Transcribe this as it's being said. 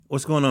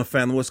What's going on,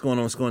 family? What's going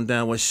on? What's going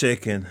down? What's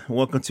shaking?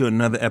 Welcome to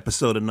another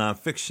episode of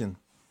Nonfiction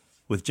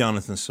with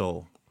Jonathan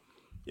Soul.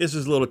 This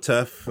is a little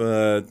tough.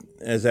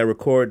 As I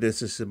record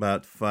this, it's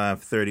about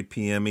 5:30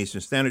 p.m.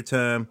 Eastern Standard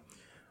Time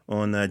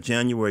on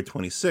January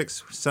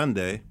 26th,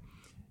 Sunday.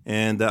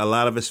 And a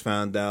lot of us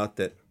found out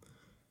that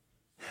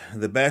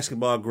the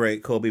basketball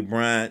great Kobe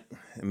Bryant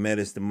met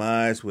his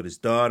demise with his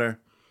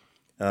daughter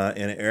in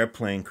an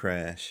airplane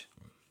crash.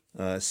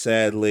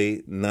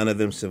 Sadly, none of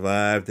them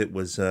survived. It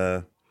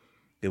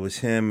was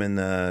him and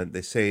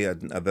they say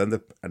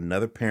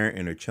another parent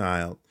and her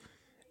child,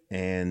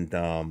 and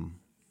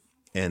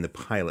the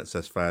pilots.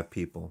 That's 5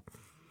 people.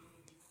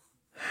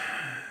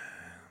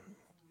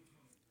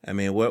 I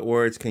mean, what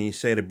words can you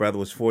say? The brother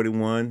was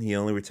 41. He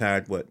only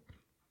retired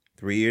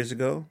 3 years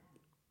ago.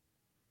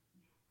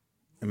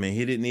 I mean,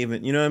 he didn't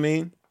even. You know what I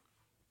mean?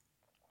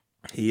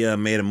 He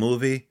made a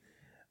movie.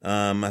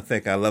 I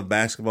think I Love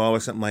Basketball or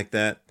something like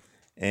that,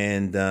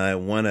 and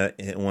won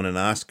an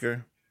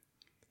Oscar.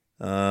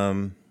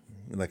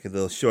 Like a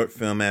little short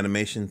film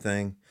animation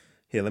thing.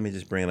 Here, let me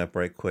just bring it up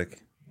right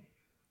quick.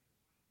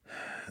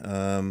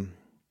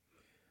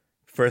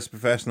 First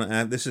professional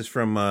act. This is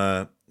from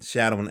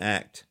Shadow and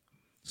Act.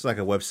 It's like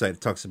a website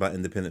that talks about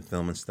independent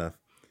film and stuff.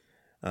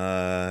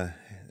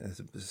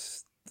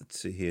 Let's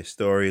see here.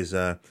 Stories.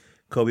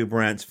 Kobe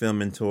Bryant's film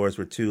mentors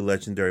were 2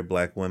 legendary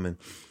black women.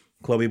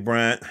 Kobe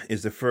Bryant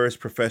is the first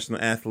professional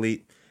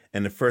athlete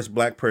and the first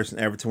black person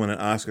ever to win an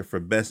Oscar for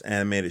Best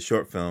Animated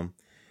Short Film.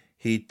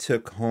 He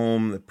took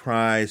home the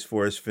prize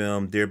for his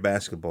film, Dear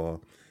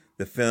Basketball.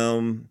 The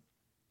film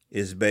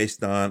is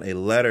based on a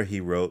letter he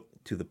wrote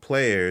to the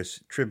Players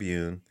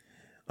Tribune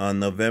on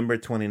November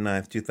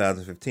 29th,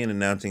 2015,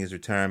 announcing his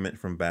retirement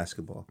from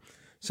basketball.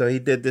 So he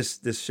did this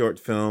short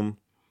film.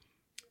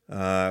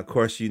 Of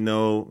course, you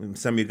know,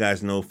 some of you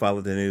guys know,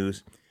 follow the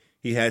news.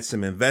 He had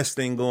some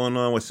investing going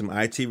on with some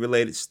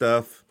IT-related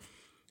stuff.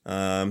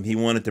 He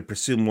wanted to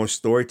pursue more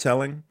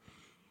storytelling.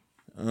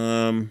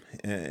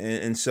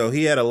 And so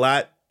he had a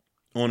lot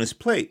on his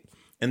plate.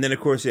 And then, of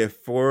course, he had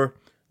 4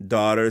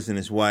 daughters and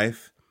his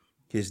wife.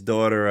 His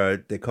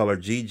daughter, they call her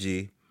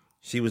Gigi.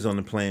 She was on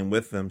the plane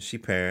with them. She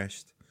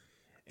perished.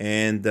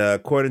 And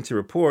according to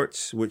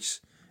reports, which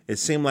it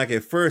seemed like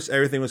at first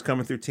everything was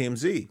coming through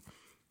TMZ.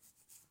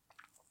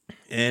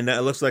 And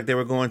it looks like they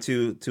were going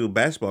to a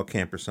basketball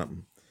camp or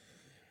something.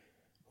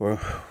 Well,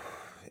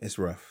 it's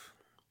rough.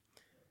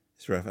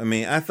 It's rough. I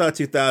mean, I thought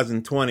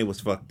 2020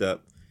 was fucked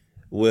up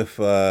with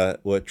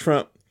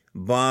Trump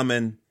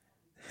bombing,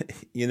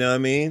 you know what I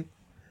mean?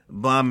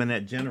 Bombing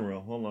that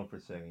general. Hold on for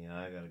a second, y'all.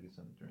 I gotta get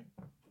something to drink.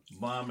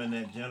 Bombing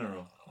that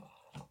general.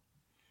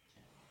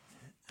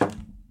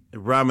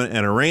 Bombing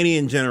an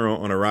Iranian general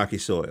on Iraqi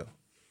soil.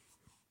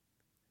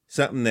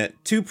 Something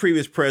that 2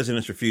 previous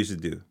presidents refused to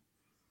do.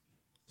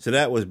 So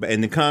that was,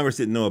 and the Congress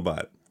didn't know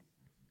about it.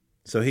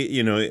 So he,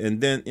 and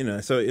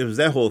then, so it was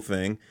that whole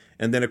thing.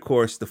 And then, of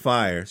course, the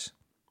fires,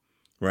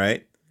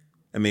 right?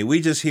 I mean,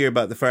 we just hear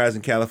about the fires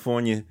in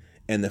California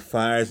and the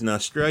fires in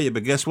Australia,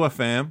 but guess what,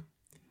 fam?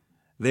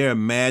 There are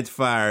mad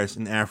fires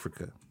in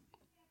Africa.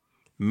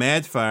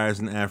 Mad fires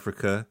in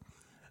Africa.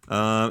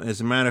 As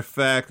a matter of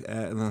fact,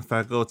 if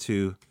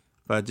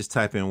I just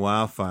type in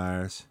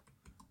wildfires,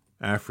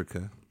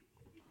 Africa,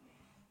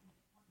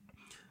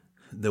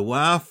 the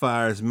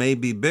wildfires may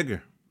be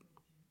bigger.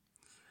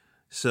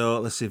 So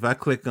let's see, if I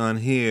click on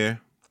here,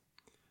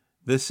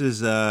 this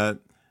is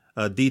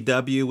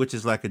DW, which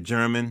is like a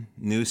German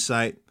news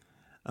site.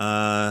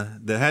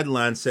 The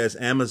headline says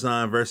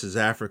Amazon versus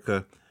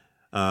Africa,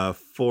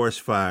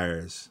 forest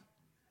fires.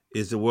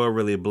 Is the world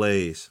really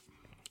ablaze?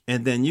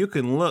 And then you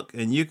can look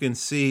and you can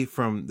see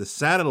from the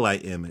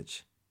satellite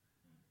image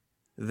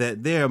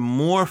that there are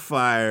more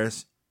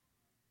fires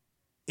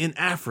in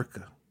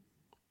Africa.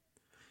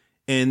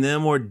 And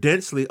then more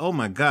densely, oh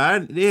my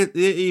God, they're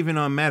even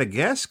on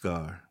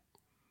Madagascar.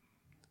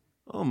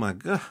 Oh my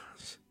gosh.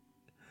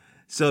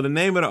 So the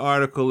name of the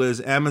article is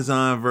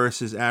Amazon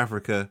versus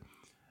Africa,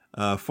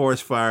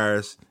 forest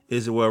fires,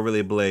 is the world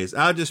really ablaze?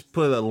 I'll just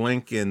put a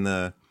link in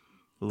the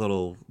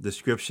little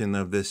description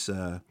of this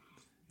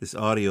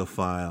audio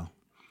fire.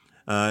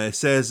 It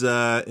says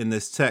in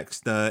this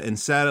text, in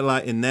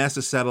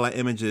NASA satellite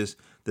images,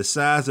 the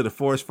size of the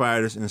forest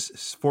fires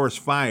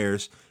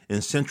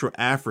in Central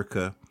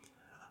Africa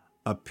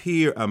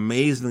appear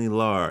amazingly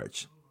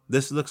large.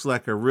 This looks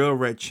like a real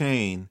red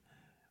chain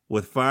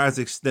with fires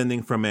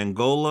extending from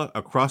Angola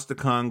across the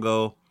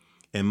Congo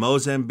and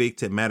Mozambique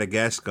to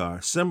Madagascar,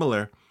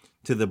 similar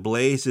to the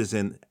blazes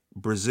in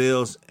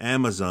Brazil's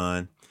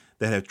Amazon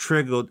that have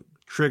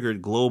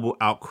triggered global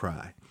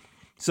outcry.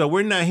 So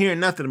we're not hearing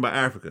nothing about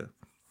Africa.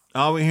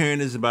 All we're hearing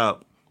is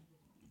about,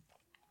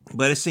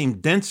 but it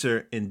seemed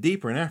denser and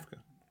deeper in Africa.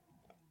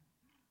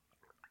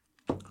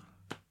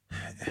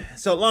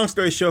 So long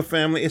story short,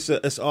 family,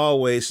 it's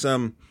always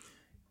some,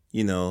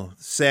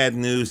 sad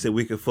news that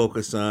we could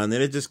focus on,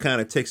 and it just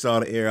kind of takes all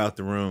the air out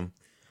the room.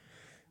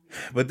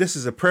 But this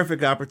is a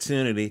perfect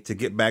opportunity to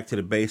get back to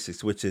the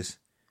basics, which is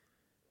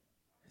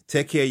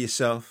take care of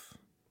yourself,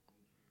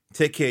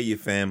 take care of your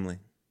family,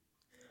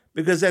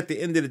 Because at the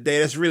end of the day,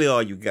 that's really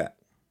all you got.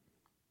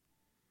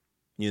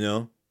 You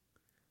know?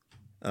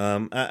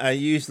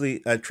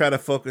 I try to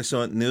focus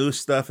on news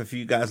stuff. If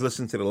you guys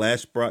listen to the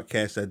last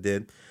broadcast I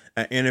did,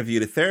 I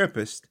interviewed a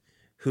therapist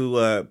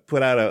who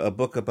put out a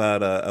book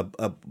about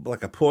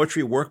like a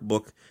poetry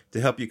workbook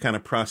to help you kind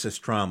of process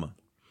trauma.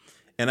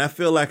 And I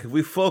feel like if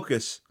we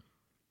focus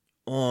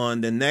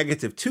on the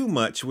negative too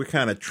much, we're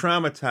kind of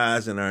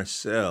traumatizing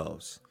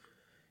ourselves.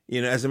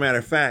 You know, as a matter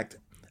of fact,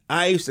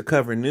 I used to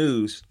cover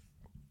news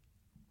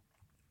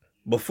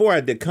before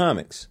I did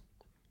comics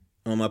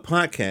on my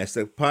podcast.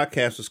 The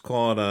podcast was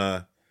called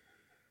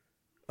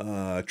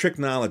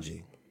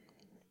Tricknology.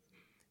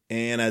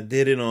 And I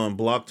did it on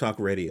Blog Talk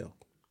Radio.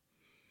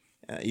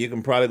 You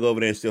can probably go over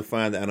there and still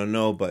find it. I don't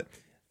know. But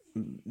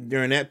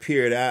during that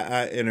period,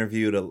 I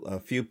interviewed a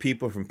few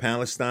people from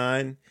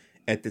Palestine.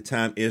 At the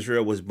time,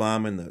 Israel was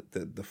bombing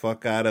the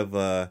fuck out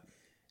of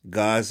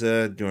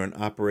Gaza during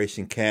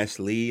Operation Cast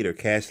Lead or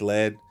Cast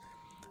Lead.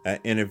 I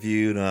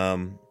interviewed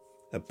an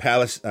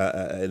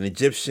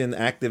Egyptian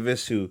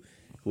activist who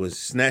was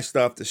snatched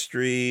off the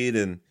street,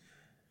 and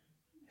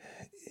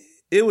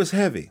it was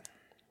heavy.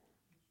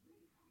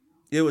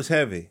 It was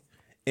heavy,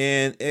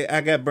 and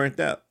I got burnt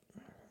out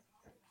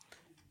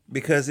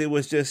because it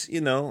was just,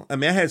 you know, I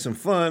mean, I had some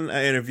fun.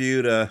 I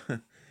interviewed a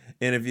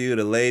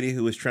lady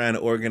who was trying to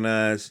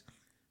organize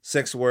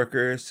sex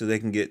workers so they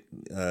can get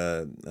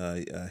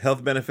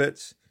health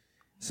benefits,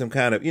 some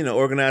kind of, you know,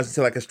 organized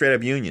into like a straight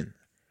up union.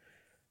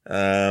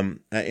 I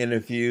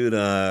interviewed,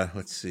 a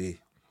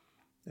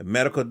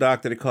medical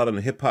doctor. They called him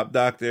a hip hop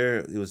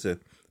doctor. He was a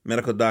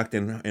medical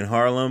doctor in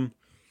Harlem.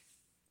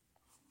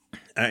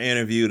 I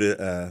interviewed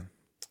a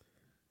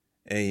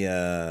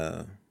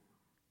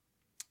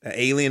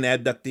alien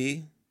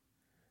abductee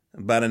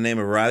by the name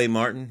of Riley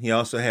Martin. He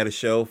also had a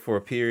show for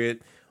a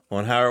period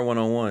on Howard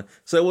 101.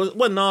 So it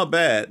wasn't all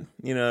bad.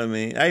 You know what I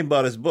mean? I even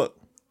bought his book.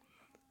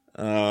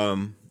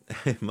 I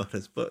bought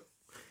his book.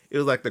 It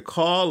was like the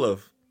call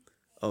of,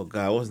 oh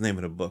God, what was the name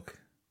of the book?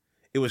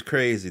 It was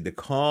crazy. The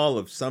call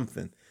of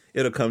something.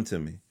 It'll come to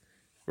me.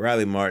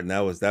 Riley Martin, that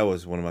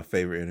was one of my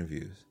favorite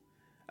interviews.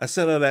 I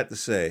said all that to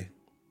say,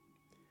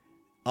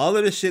 all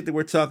of the shit that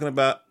we're talking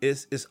about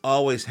is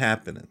always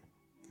happening.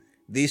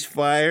 These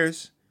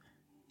fires,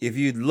 if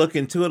you look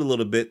into it a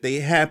little bit, they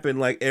happen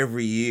like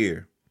every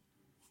year.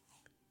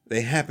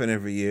 They happen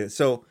every year.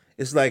 So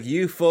it's like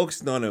you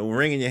folks on a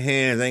ring in your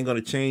hands ain't going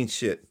to change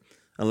shit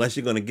unless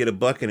you're going to get a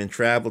bucket and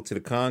travel to the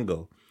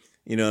Congo.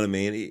 You know what I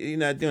mean? You're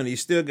not doing it. You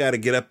still got to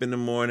get up in the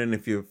morning.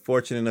 If you're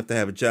fortunate enough to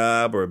have a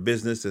job or a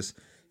business that's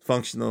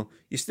functional,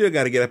 you still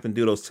got to get up and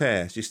do those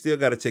tasks. You still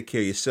got to take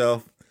care of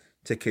yourself,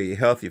 take care of your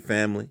health, your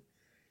family.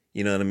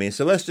 You know what I mean?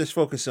 So let's just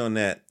focus on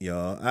that,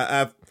 y'all.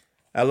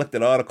 I looked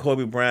at all the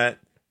Kobe Bryant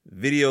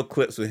video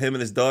clips with him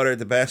and his daughter at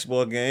the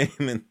basketball game,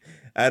 and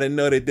I didn't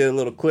know they did a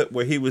little clip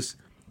where he was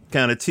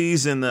kind of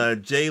teasing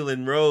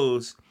Jalen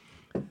Rose.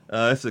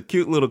 It's a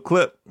cute little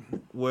clip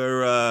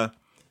where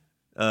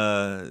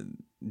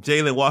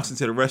Jalen walks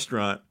into the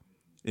restaurant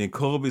and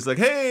Kobe's like,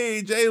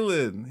 "Hey,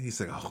 Jalen." He's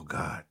like, "Oh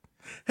God,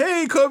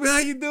 hey Kobe, how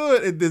you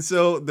doing?" And then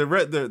so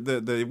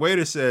the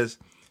waiter says,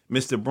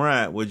 "Mr.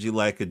 Bryant, would you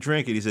like a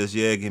drink?" And he says,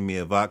 "Yeah, give me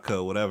a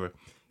vodka, whatever."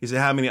 He said,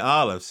 "How many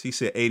olives?" He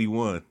said,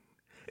 81.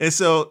 And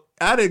so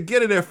I didn't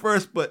get it at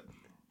first, but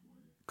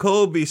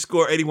Kobe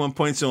scored 81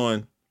 points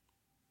on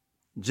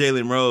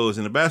Jalen Rose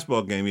in a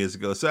basketball game years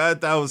ago. So I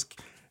thought it was,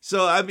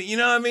 so I mean, you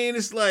know what I mean?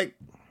 It's like,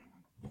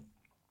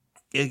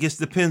 it just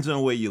depends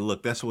on where you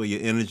look. That's where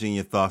your energy and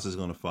your thoughts is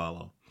going to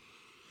follow.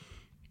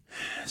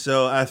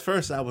 So at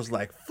first I was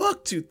like,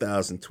 fuck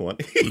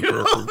 2020. You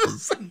know what I'm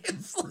saying?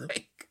 It's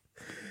like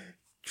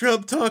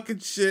Trump talking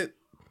shit,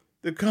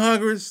 the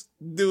Congress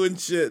doing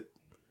shit.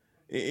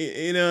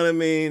 You know what I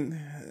mean?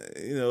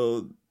 You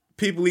know,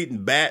 people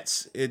eating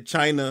bats in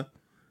China.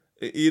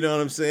 You know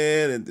what I'm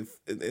saying?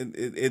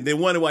 And they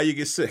wonder why you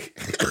get sick.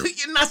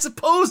 You're not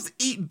supposed to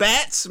eat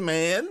bats,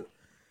 man.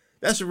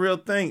 That's a real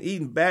thing.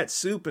 Eating bat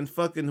soup in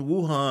fucking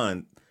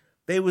Wuhan.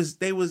 They was,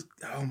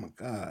 oh my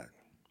God.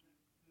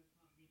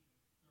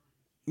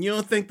 You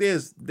don't think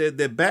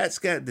that bats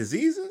got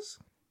diseases?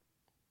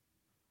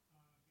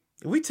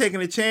 We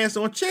taking a chance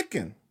on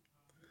chicken.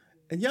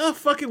 And y'all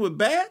fucking with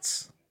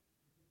bats?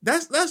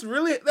 That's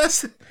really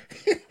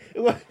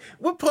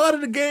what part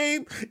of the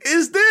game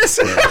is this?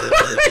 You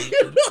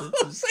know what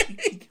I'm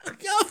saying?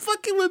 Y'all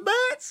fucking with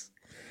bats?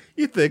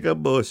 You think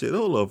I'm bullshit?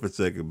 Hold on for a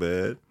second,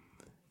 man.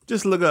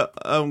 Just look up.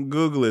 I'm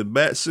googling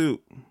bat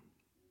soup.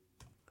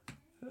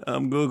 Oh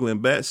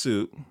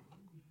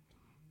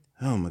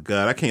my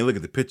God, I can't look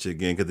at the picture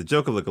again because the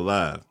Joker look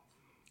alive.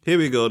 Here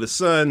we go. The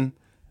Sun,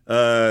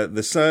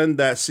 thesun.co.uk,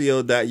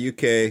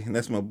 and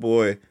that's my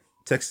boy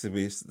texting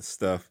me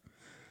stuff.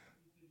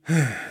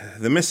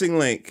 The missing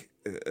link,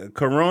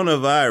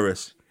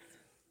 coronavirus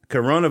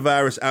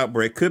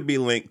outbreak could be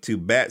linked to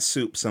bat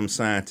soup, some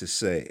scientists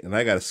say. And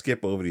I got to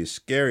skip over these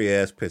scary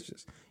ass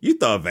pictures. You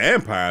thought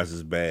vampires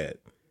is bad.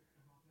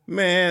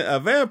 Man, a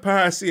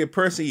vampire see a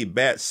person eat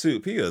bat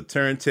soup, he'll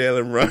turn tail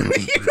and run. You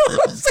know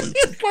what I'm saying?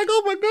 It's like,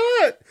 oh my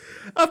God.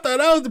 I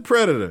thought I was the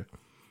predator.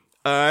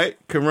 All right.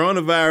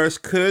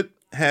 Coronavirus could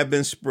have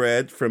been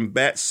spread from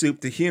bat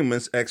soup to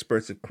humans,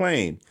 experts have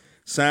claimed.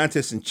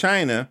 Scientists in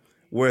China,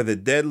 where the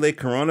deadly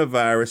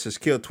coronavirus has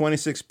killed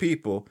 26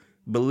 people,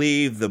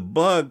 believe the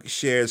bug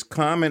shares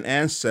common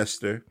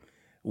ancestor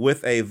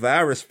with a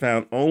virus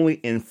found only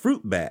in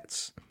fruit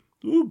bats.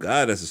 Ooh,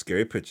 God, that's a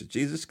scary picture.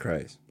 Jesus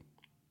Christ.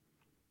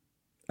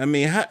 I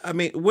mean,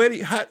 where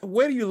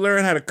do you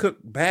learn how to cook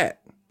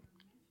bat?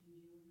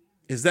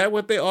 Is that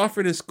what they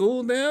offered in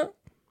school now?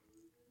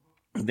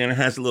 Then it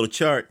has a little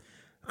chart.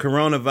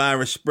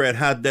 Coronavirus spread,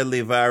 how deadly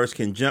a virus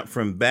can jump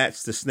from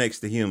bats to snakes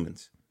to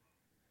humans.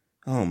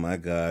 Oh my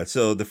God.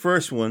 So the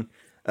first one,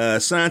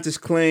 scientists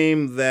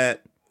claim the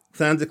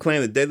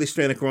deadly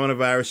strain of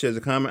coronavirus shares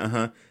a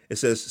common, It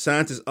says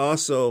scientists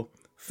also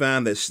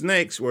found that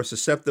snakes were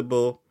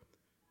susceptible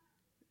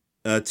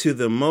to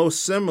the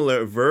most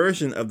similar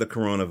version of the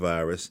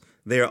coronavirus.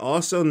 They are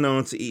also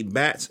known to eat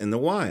bats in the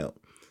wild.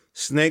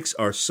 Snakes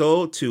are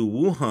sold to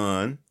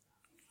Wuhan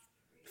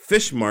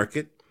fish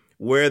market,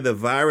 where the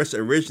virus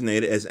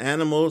originated, as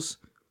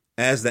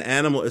the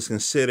animal is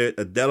considered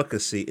a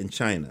delicacy in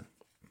China.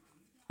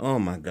 Oh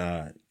my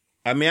God.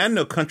 I mean, I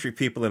know country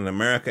people in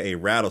America ate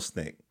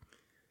rattlesnake,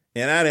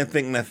 and I didn't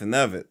think nothing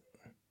of it.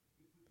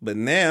 But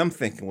now I'm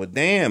thinking, well,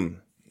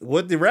 damn,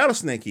 what the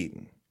rattlesnake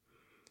eating?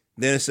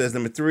 Then it says,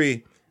 number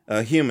 3,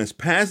 humans,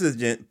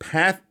 pathogens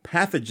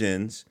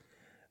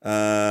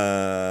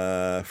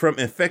from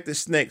infected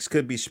snakes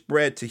could be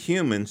spread to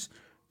humans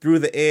through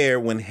the air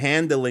when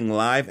handling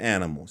live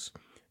animals,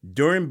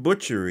 during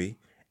butchery,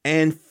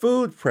 and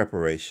food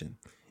preparation,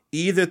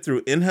 either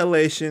through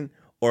inhalation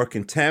or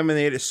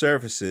contaminated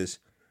surfaces,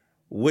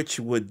 which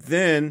would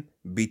then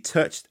be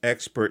touched,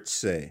 experts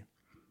say.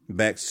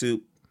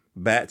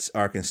 Bats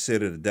are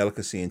considered a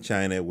delicacy in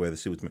China, where the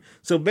soup is made.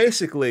 So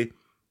basically,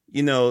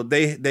 you know,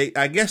 they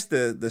I guess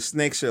the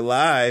snakes are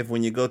live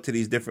when you go to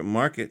these different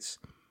markets.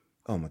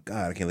 Oh my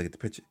God, I can't look at the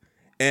picture.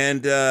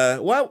 And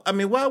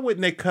why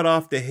wouldn't they cut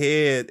off the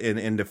head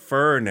and the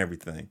fur and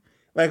everything?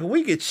 Like,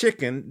 we get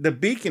chicken, the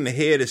beak and the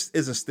head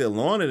isn't still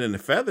on it, and the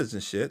feathers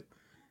and shit.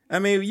 I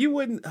mean, you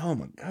wouldn't. Oh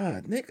my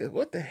God, nigga,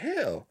 what the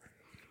hell?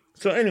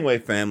 So anyway,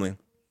 family,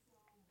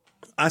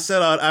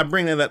 I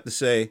bring that up to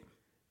say,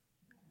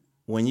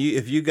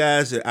 if you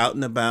guys are out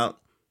and about,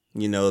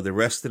 you know, the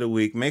rest of the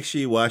week, make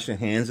sure you wash your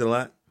hands a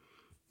lot.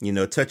 You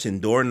know, touching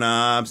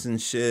doorknobs and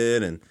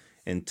shit,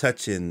 and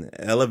touching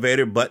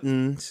elevator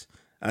buttons.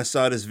 I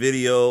saw this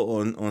video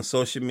on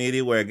social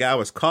media where a guy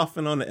was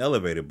coughing on the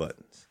elevator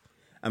buttons.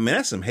 I mean,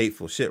 that's some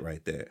hateful shit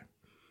right there.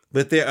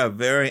 But there are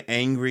very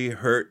angry,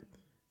 hurt,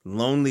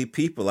 lonely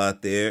people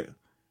out there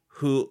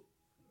who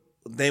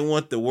they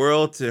want the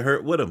world to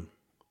hurt with them.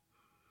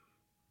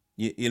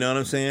 You know what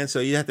I'm saying? So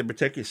you have to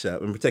protect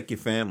yourself and protect your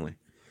family.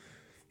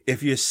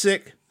 If you're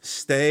sick,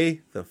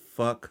 stay the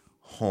fuck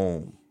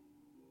home.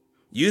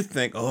 You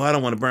think, oh, I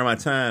don't want to burn my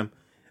time.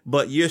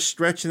 But you're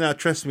stretching out.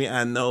 Trust me,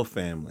 I know,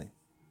 family.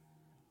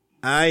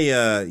 I,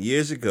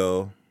 years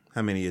ago,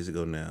 how many years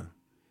ago now?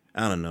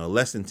 I don't know,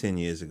 less than 10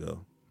 years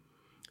ago.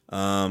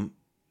 I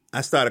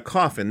started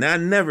coughing. Now, I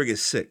never get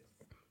sick.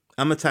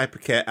 I'm a type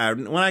of cat.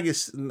 When I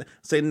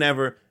say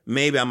never,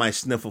 maybe I might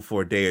sniffle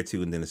for a day or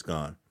two and then it's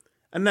gone.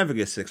 I never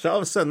get sick. So all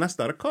of a sudden, I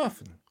started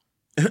coughing.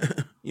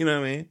 You know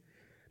what I mean?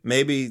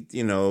 Maybe,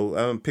 you know,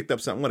 I picked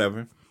up something,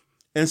 whatever.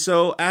 And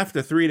so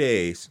after 3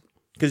 days,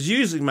 because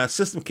usually my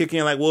system kick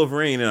in like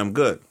Wolverine and I'm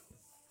good.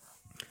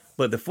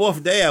 But the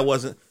 4th day I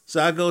wasn't.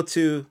 So I go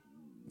to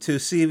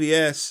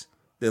CVS,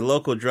 the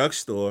local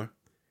drugstore,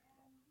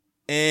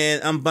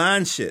 and I'm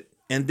buying shit.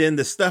 And then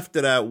the stuff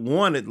that I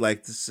wanted,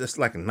 like just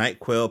like a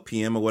NyQuil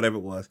PM or whatever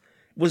it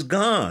was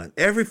gone.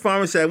 Every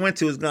pharmacy I went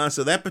to was gone.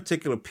 So that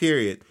particular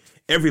period,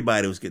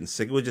 everybody was getting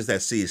sick. It was just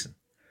that season.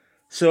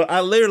 So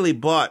I literally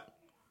bought,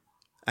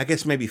 I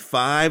guess, maybe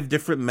 5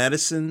 different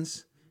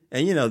medicines.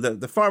 And, you know,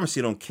 the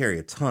pharmacy don't carry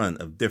a ton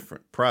of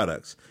different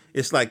products.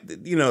 It's like,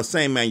 you know,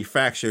 same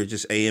manufacturer,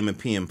 just AM and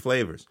PM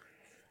flavors.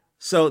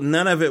 So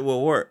none of it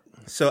will work.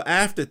 So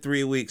after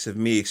 3 weeks of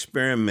me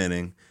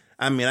experimenting,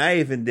 I mean, I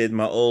even did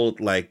my old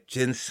like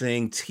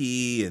ginseng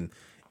tea and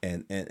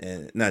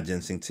not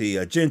ginseng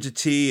tea, ginger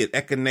tea and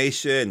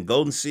echinacea and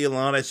golden seal and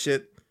all that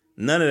shit.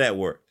 None of that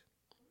worked.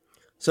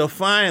 So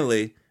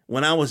finally,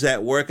 when I was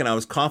at work and I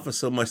was coughing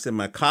so much that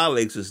my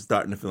colleagues was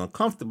starting to feel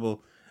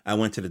uncomfortable, I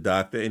went to the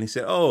doctor and he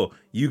said, "Oh,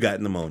 you got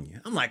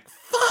pneumonia." I'm like,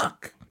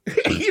 fuck.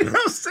 You know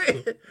what I'm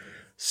saying?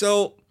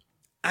 So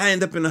I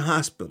end up in the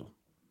hospital.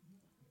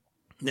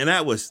 And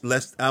that was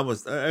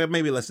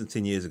maybe less than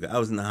 10 years ago. I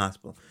was in the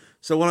hospital.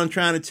 So what I'm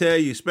trying to tell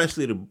you,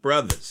 especially the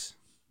brothers,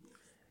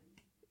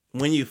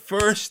 when you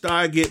first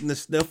start getting the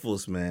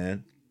sniffles,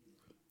 man,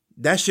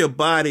 that's your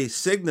body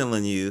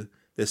signaling you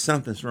that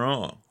something's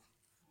wrong.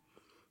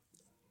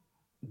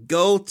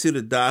 Go to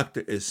the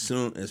doctor as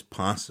soon as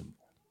possible.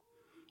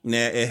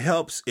 Now, it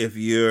helps if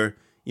you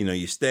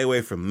stay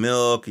away from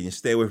milk and you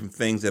stay away from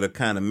things that'll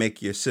kind of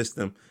make your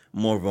system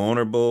more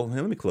vulnerable.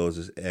 Hey, let me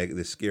close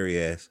this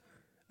scary ass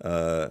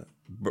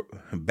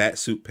bat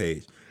soup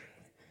page.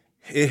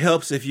 It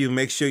helps if you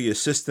make sure your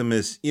system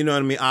is, you know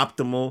what I mean,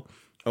 optimal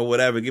or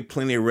whatever. Get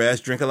plenty of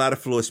rest, drink a lot of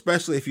fluid,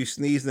 especially if you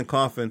sneeze and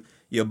coughing.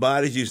 Your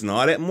body's using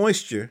all that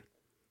moisture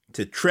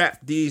to trap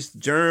these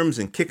germs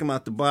and kick them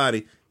out the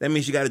body. That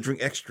means you got to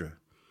drink extra.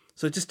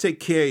 So just take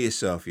care of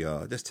yourself,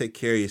 y'all. Just take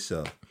care of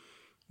yourself,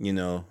 you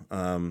know,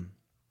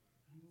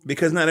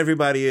 because not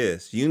everybody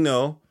is. You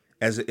know,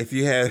 as if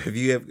you have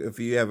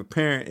a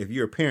parent, if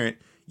you're a parent,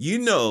 you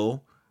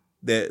know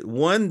that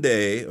one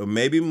day or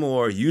maybe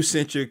more, you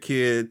sent your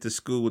kid to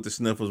school with the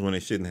sniffles when they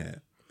shouldn't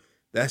have.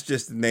 That's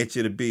just the nature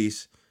of the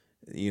beast.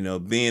 You know,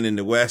 being in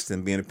the West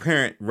and being a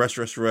parent, rush,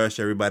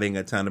 everybody ain't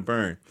got time to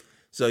burn.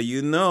 So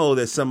you know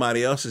that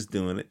somebody else is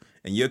doing it,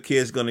 and your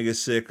kid's going to get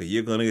sick, or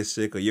you're going to get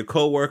sick, or your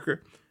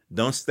coworker,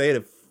 don't stay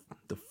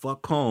the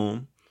fuck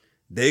home.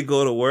 They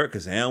go to work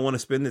because they don't want to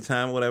spend the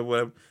time,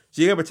 whatever.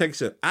 So you got to protect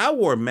yourself. I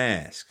wore a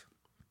mask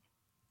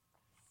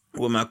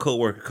with my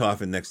coworker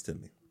coughing next to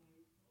me.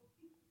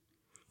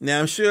 Now,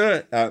 I'm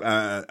sure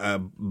I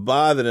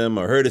bothered him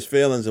or hurt his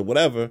feelings or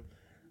whatever,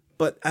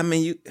 but I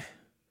mean,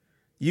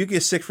 you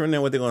get sick from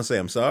there, what they're going to say?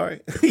 I'm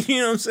sorry. You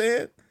know what I'm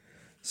saying?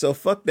 So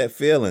fuck that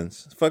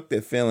feelings. Fuck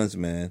that feelings,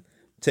 man.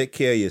 Take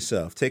care of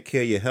yourself. Take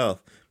care of your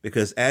health.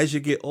 Because as you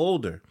get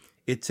older,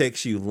 it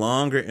takes you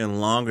longer and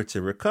longer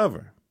to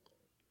recover.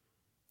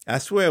 I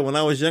swear, when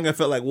I was young, I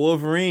felt like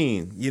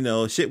Wolverine. You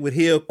know, shit would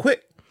heal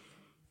quick.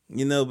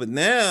 You know, but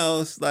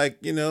now it's like,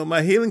 you know,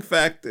 my healing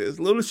factor is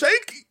a little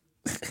shaky.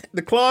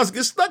 The claws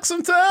get stuck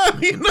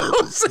sometimes. You know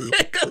what I'm saying?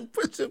 Gotta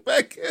push it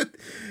back in.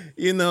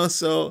 You know,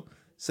 so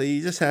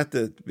you just have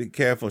to be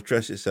careful,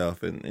 trust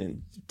yourself,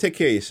 and take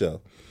care of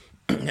yourself.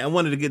 I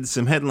wanted to get to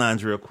some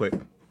headlines real quick.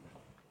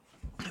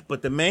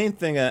 But the main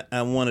thing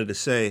I wanted to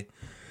say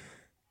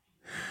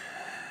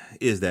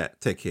is that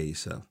take care of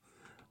yourself.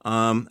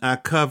 I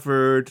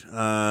covered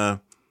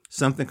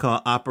something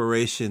called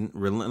Operation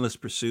Relentless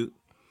Pursuit,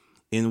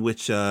 in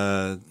which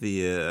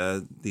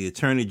the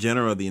Attorney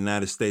General of the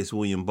United States,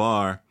 William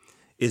Barr,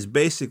 is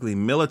basically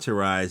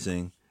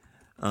militarizing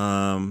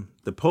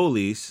the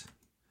police.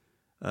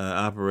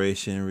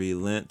 Operation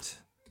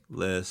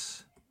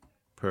Relentless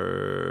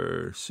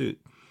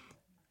Pursuit.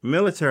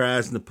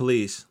 Militarizing the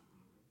police.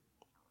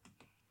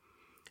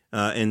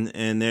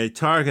 And they're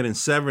targeting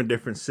 7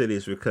 different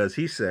cities because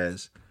he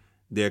says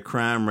their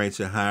crime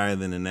rates are higher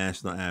than the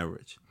national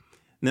average.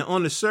 Now,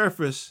 on the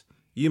surface,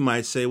 you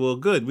might say, well,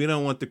 good, we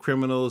don't want the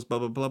criminals, blah,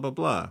 blah, blah, blah,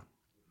 blah.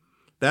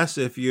 That's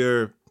if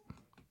you're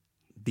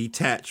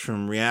detached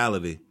from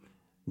reality.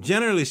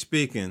 Generally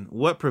speaking,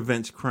 what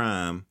prevents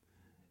crime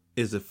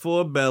is a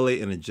full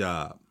belly and a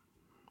job.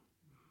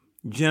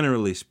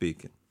 Generally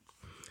speaking.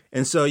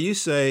 And so you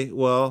say,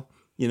 well,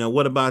 you know,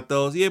 what about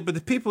those? Yeah, but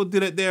the people do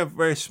that, they're a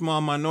very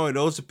small minority.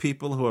 Those are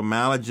people who are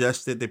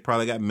maladjusted. They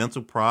probably got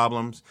mental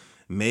problems.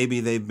 Maybe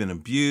they've been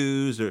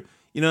abused or,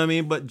 you know what I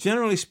mean? But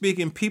generally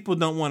speaking, people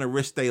don't want to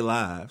risk their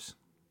lives.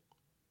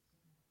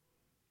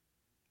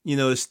 You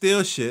know, to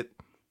steal shit,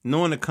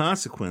 knowing the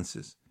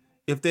consequences,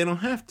 if they don't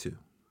have to.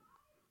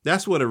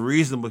 That's what a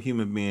reasonable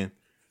human being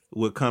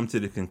would come to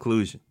the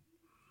conclusion.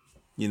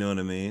 You know what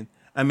I mean?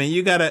 I mean,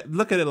 you got to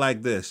look at it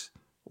like this.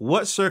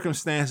 What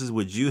circumstances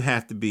would you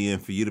have to be in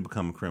for you to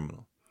become a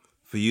criminal?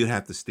 For you to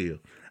have to steal?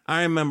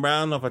 I remember, I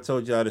don't know if I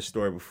told y'all this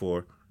story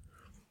before,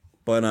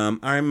 but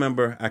I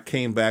remember I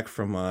came back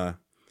from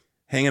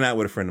hanging out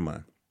with a friend of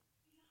mine.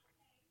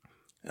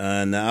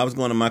 And I was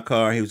going in my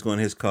car, he was going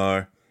in his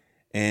car,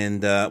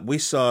 and we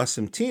saw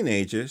some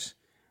teenagers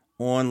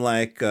on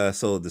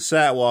so the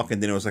sidewalk,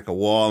 and then it was like a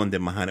wall, and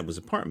then behind it was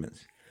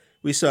apartments.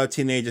 We saw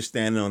teenagers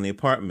standing on the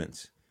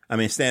apartments. I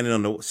mean, sitting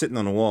on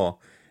the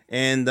wall.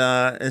 And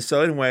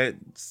so anyway,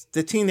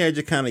 the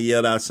teenager kind of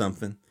yelled out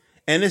something.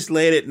 And it's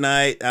late at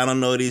night. I don't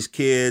know these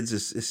kids.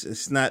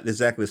 It's not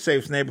exactly the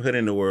safest neighborhood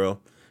in the world.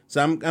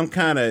 So I'm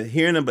kind of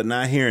hearing them, but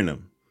not hearing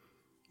them,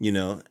 you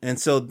know. And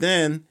so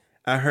then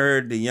I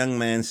heard the young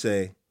man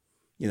say,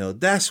 you know,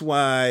 that's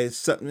why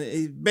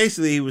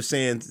basically he was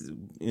saying,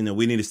 you know,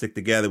 we need to stick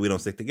together. We don't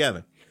stick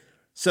together.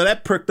 So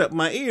that perked up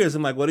my ears.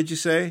 I'm like, what did you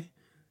say?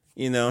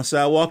 You know,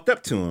 so I walked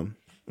up to him.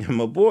 And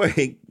my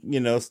boy, you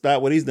know,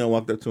 stopped what he's doing,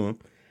 walked up to him.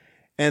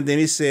 And then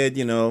he said,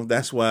 you know,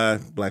 that's why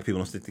black people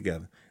don't stick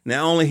together.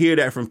 Now, I only hear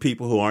that from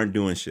people who aren't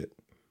doing shit.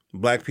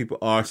 Black people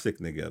are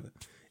sticking together.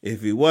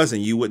 If he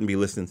wasn't, you wouldn't be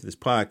listening to this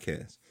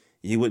podcast.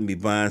 You wouldn't be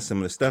buying some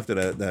of the stuff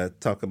that I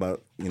talk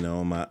about, you know,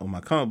 on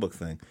my comic book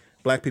thing.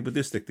 Black people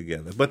do stick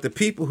together. But the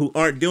people who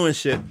aren't doing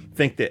shit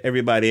think that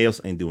everybody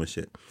else ain't doing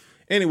shit.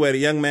 Anyway, the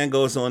young man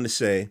goes on to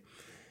say,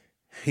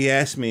 he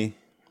asked me,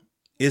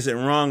 is it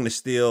wrong to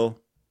steal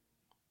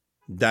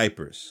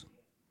diapers?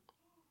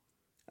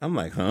 I'm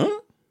like, huh?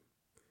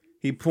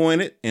 He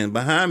pointed, and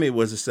behind me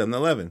was a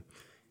 7-Eleven.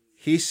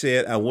 He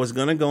said I was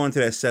going to go into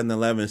that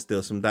 7-Eleven and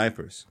steal some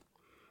diapers.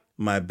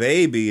 My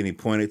baby, and he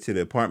pointed to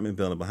the apartment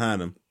building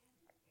behind him,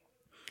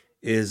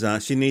 is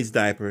she needs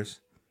diapers.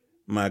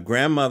 My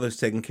grandmother's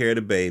taking care of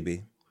the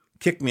baby,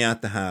 kicked me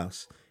out the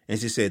house, and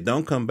she said,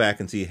 don't come back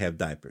until you have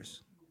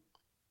diapers.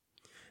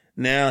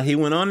 Now, he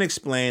went on to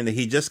explain that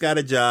he just got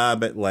a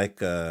job at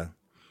like a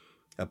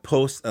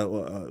UPS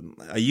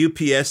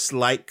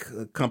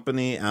like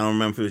company. I don't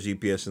remember if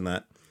it was UPS or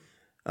not.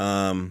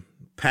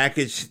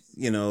 Package,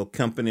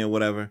 company or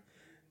whatever.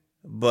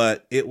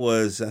 But I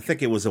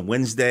think it was a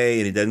Wednesday,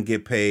 and he doesn't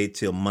get paid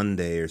till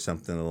Monday or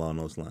something along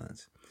those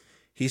lines.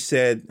 He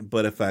said,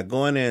 but if I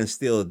go in there and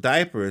steal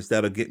diapers,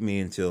 that'll get me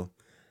until.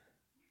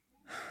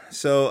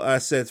 So I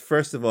said,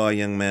 first of all,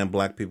 young man,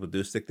 black people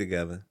do stick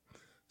together.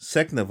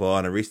 Second of all,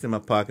 and I reached in my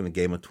pocket and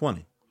gave him a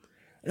 20.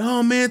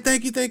 Oh, man,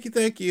 thank you.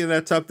 And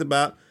I talked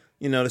about,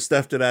 the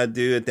stuff that I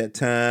do at that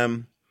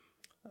time.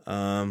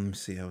 I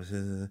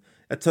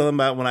told him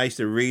about when I used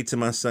to read to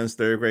my son's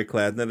third grade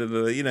class. He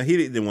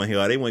didn't want to hear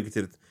all. They want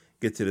to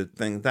get to the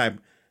thing.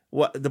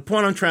 What the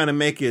point I'm trying to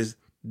make is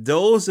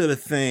those are the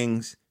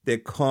things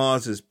that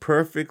causes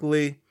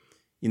perfectly,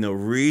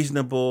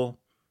 reasonable,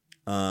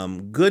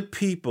 good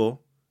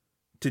people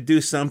to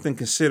do something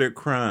considered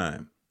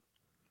crime.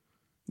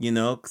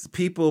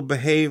 People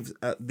behave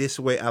this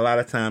way a lot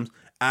of times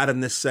out of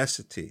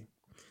necessity.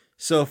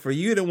 So for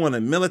you to want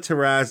to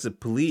militarize the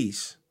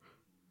police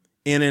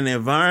in an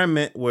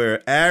environment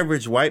where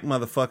average white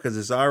motherfuckers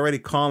is already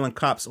calling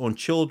cops on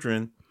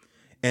children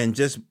and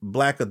just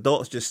black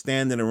adults just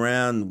standing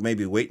around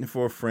maybe waiting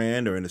for a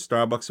friend or in a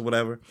Starbucks or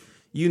whatever,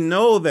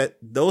 that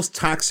those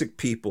toxic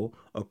people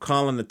are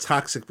calling the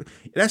toxic.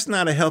 That's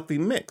not a healthy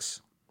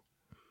mix.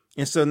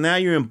 And so now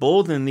you're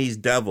emboldening these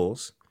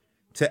devils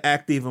to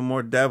act even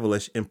more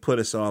devilish and put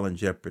us all in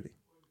jeopardy.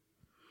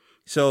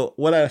 So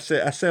what I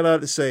said all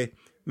to say,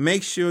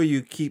 make sure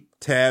you keep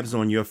tabs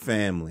on your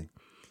family.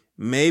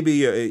 Maybe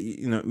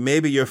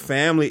your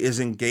family is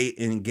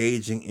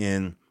engaging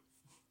in,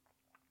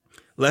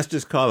 let's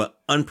just call it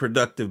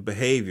unproductive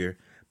behavior,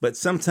 but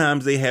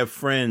sometimes they have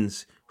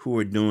friends who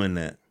are doing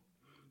that.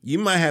 You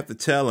might have to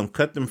tell them,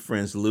 cut them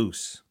friends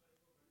loose.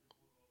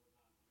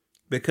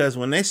 Because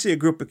when they see a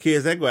group of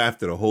kids, they go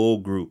after the whole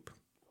group.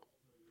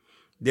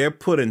 They're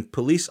putting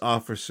police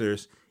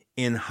officers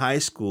in high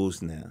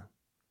schools now.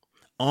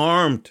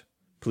 Armed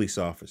police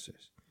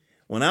officers.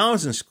 When I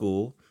was in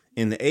school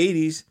in the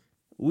 80s,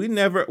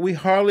 we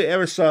hardly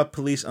ever saw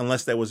police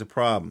unless there was a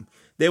problem.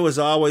 There was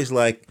always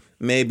like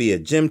maybe a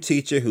gym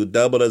teacher who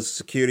doubled as a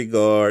security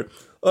guard,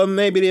 or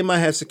maybe they might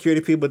have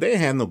security people, but they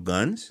didn't have no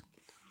guns.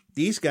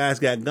 These guys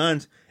got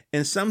guns.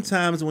 And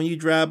sometimes when you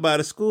drive by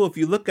the school, if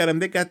you look at them,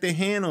 they got their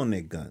hand on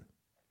their gun.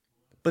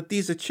 But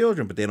these are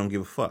children, but they don't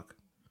give a fuck.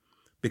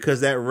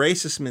 Because that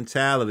racist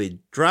mentality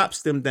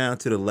drops them down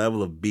to the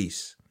level of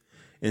beasts.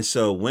 And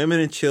so women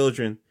and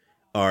children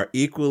are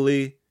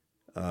equally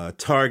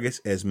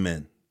targets as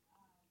men.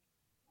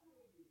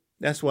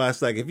 That's why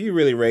it's like, if you're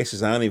really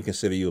racist, I don't even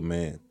consider you a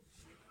man.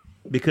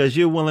 Because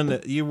you're willing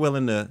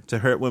to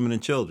hurt women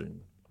and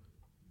children.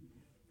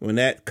 When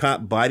that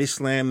cop body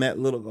slammed that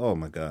little, oh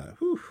my God.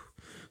 Whew.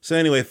 So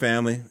anyway,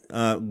 family,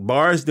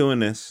 Barr's doing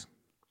this.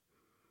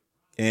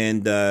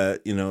 And,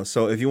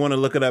 so if you want to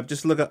look it up,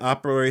 just look at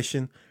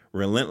Operation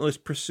Relentless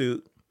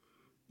Pursuit,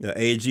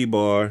 AG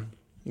Barr,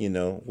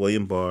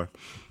 William Barr,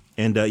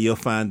 and you'll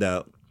find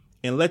out.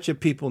 And let your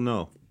people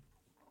know.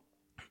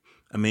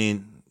 I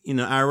mean,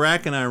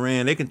 Iraq and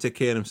Iran, they can take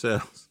care of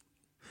themselves.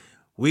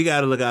 We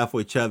got to look out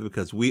for each other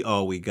because we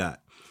all we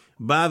got.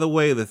 By the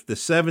way, the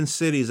 7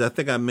 cities, I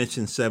think I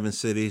mentioned 7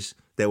 cities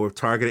that were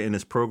targeted in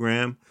this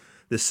program.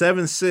 The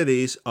 7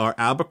 cities are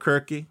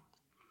Albuquerque,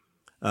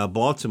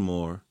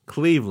 Baltimore,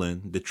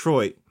 Cleveland,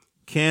 Detroit,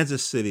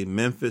 Kansas City,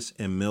 Memphis,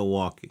 and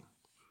Milwaukee.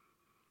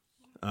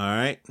 All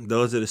right,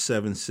 those are the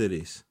 7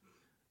 cities.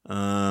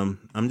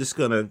 I'm just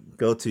going to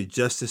go to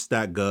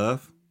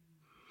justice.gov.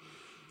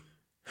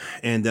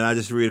 And then I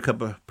just read a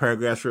couple of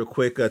paragraphs real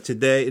quick.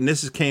 Today, and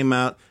this came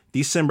out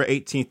December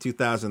 18th,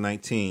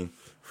 2019,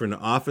 from the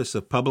Office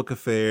of Public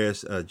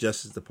Affairs,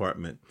 Justice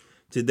Department.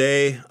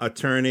 Today,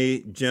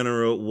 Attorney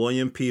General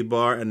William P.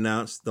 Barr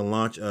announced the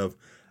launch of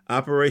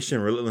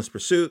Operation Relentless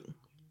Pursuit,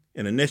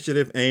 an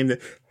initiative aimed at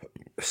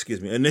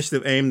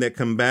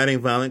combating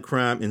violent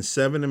crime in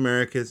 7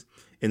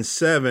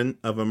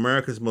 of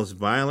America's most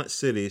violent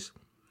cities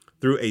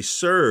through a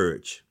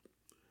surge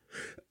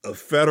of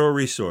federal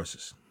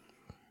resources.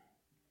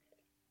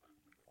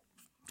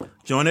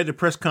 Joined at the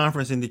press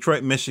conference in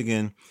Detroit,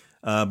 Michigan,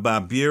 by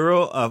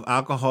Bureau of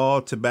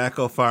Alcohol,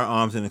 Tobacco,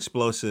 Firearms, and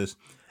Explosives,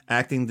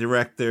 Acting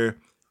Director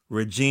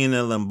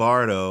Regina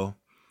Lombardo,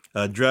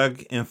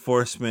 Drug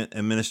Enforcement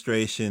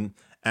Administration,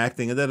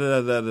 acting, all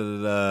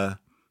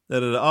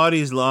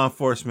these law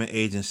enforcement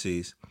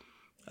agencies.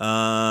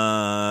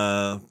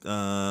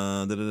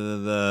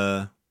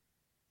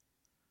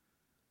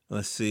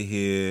 Let's see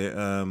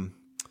here.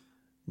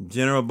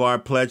 General Barr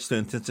pledged to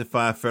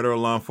intensify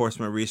federal law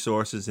enforcement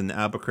resources in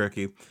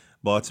Albuquerque,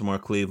 Baltimore,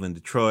 Cleveland,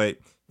 Detroit,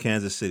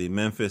 Kansas City,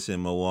 Memphis,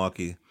 and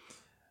Milwaukee.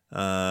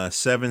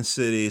 7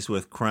 cities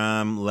with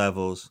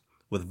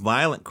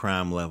violent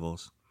crime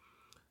levels,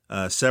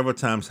 several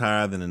times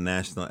higher than the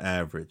national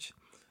average.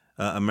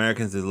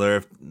 Americans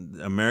deserve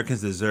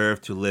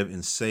to live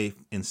in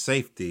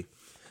safety,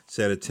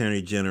 said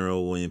Attorney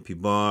General William P.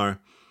 Barr.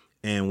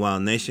 And while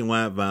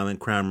nationwide violent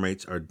crime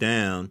rates are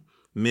down,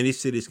 many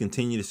cities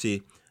continue to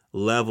see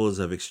levels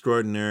of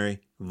extraordinary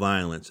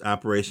violence.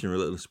 Operation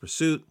Relentless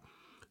Pursuit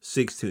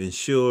seeks to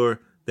ensure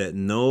that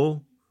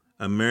no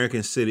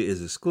American city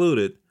is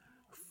excluded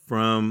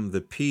from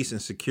the peace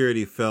and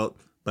security felt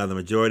by the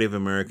majority of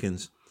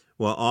Americans,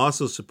 while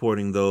also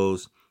supporting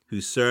those who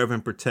serve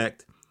and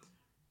protect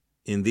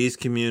in these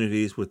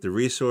communities with the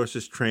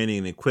resources, training,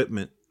 and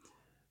equipment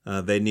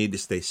they need to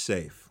stay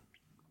safe.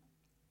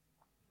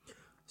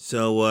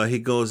 So he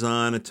goes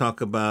on to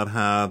talk about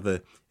how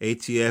the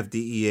ATF,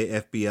 DEA,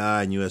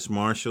 FBI, and U.S.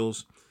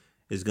 Marshals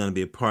is going to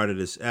be a part of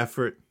this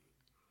effort.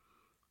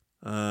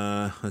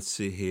 Let's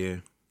see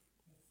here.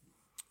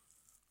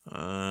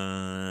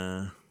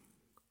 I'm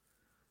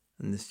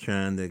just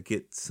trying to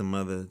get some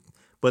other,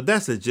 but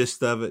that's the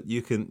gist of it.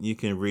 You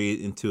can read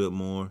into it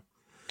more.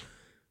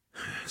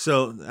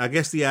 So I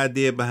guess the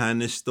idea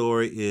behind this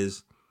story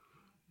is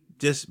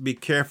just be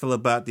careful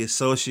about the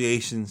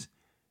associations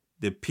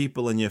that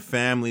people in your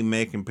family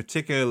make, and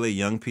particularly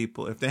young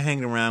people, if they're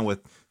hanging around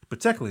with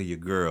particularly your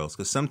girls,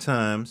 because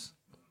sometimes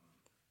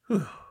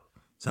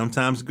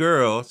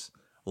girls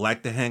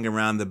like to hang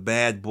around the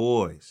bad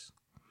boys.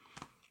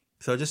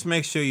 So just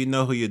make sure you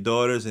know who your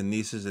daughters and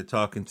nieces are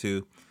talking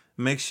to.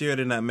 Make sure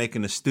they're not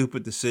making a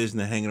stupid decision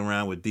of hanging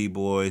around with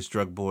D-boys,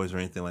 drug boys, or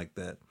anything like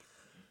that.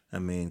 I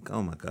mean,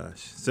 oh my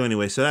gosh. So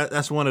anyway, so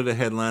that's one of the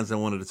headlines I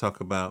wanted to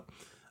talk about.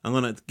 I'm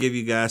going to give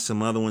you guys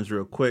some other ones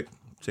real quick.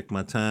 Check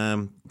my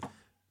time.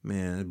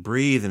 Man,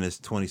 breathing is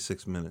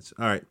 26 minutes.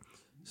 All right.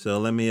 So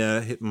let me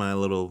hit my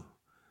little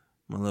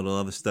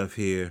other stuff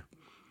here.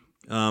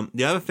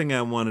 The other thing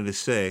I wanted to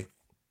say,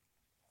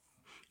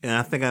 and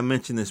I think I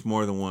mentioned this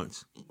more than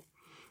once,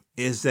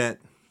 is that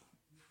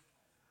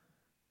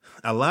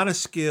a lot of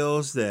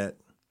skills that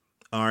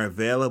are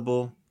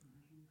available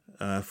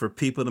for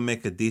people to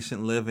make a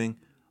decent living,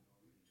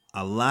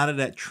 a lot of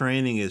that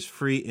training is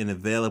free and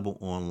available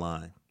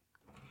online.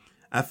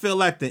 I feel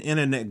like the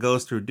internet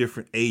goes through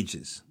different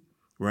ages,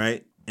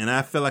 right? And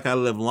I feel like I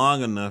live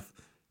long enough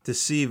to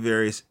see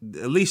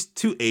at least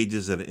two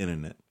ages of the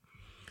internet.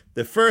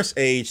 The first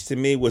age to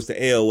me was the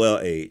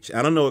AOL age.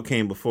 I don't know what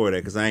came before that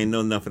because I ain't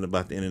know nothing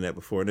about the internet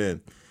before then.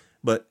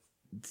 But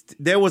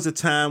there was a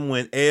time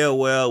when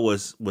AOL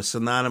was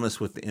synonymous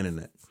with the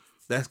internet.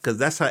 That's because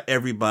that's how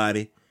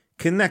everybody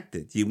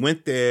connected. You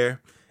went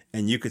there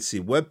and you could see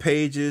web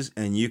pages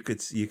and you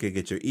could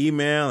get your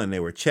email and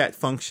there were chat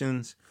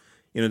functions.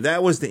 You know,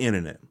 that was the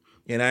internet.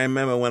 And I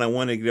remember when I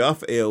wanted to get off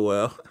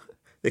AOL,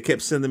 they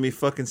kept sending me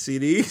fucking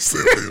CDs.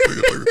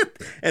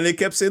 And they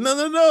kept saying,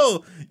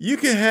 no, you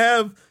can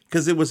have,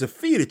 because it was a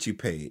fee that you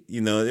paid. You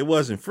know, it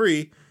wasn't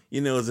free. You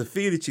know, it was a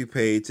fee that you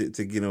paid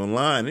to get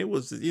online. It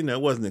was, you know,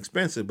 it wasn't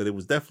expensive, but it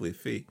was definitely a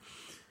fee.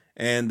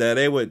 And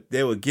they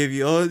would give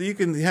you, you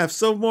can have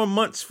so more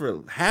months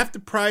for half the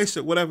price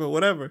or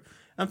whatever.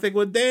 I'm thinking,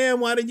 well, damn,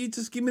 why didn't you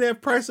just give me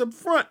that price up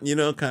front? You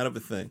know, kind of a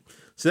thing.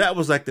 So that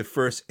was like the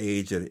first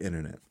age of the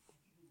internet.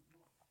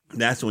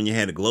 That's when you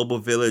had the Global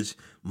Village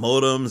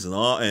modems and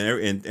all,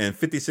 and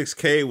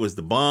 56K was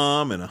the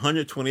bomb, and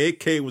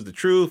 128K was the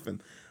truth,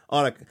 and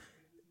all that.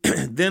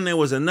 Then there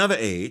was another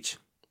age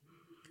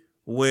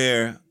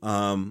where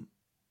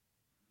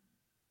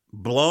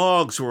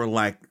blogs were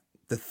like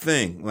the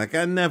thing. Like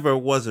I never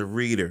was a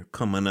reader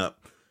coming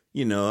up.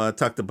 You know, I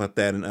talked about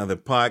that in other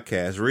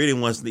podcasts.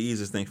 Reading wasn't the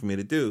easiest thing for me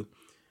to do.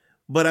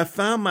 But I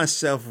found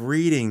myself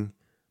reading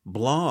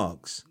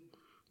blogs.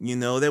 You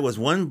know, there was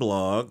one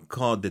blog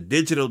called The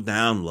Digital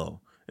Down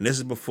Low. And this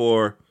is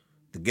before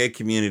the gay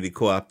community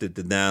co-opted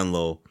the down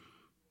low.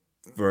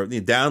 For the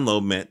down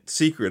low meant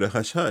secret or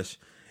hush hush.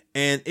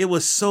 And it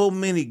was so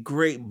many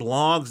great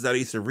blogs that I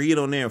used to read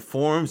on there,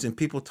 forums and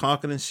people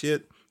talking and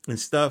shit and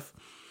stuff.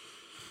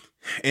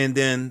 And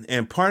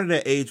part of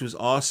that age was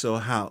also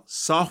how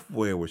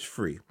software was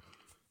free.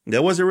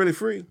 That wasn't really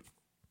free.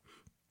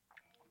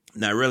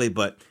 Not really,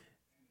 but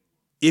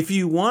if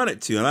you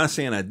wanted to, I'm not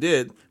saying I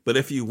did, but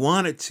if you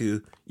wanted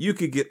to, you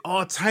could get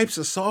all types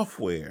of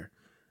software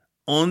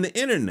on the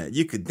internet.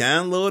 You could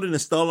download and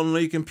install them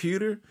on your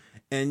computer.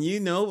 And,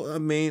 you know, I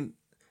mean,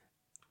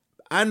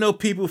 I know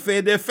people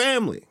fed their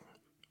family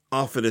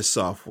off of this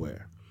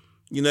software.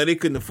 You know, they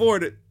couldn't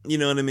afford it, you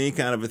know what I mean,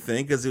 kind of a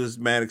thing, because it was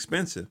mad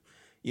expensive.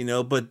 You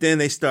know, but then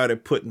they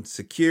started putting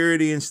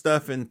security and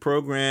stuff in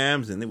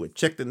programs, and they would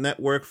check the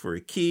network for a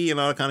key and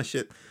all that kind of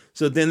shit.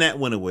 So then that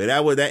went away.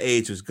 That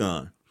age was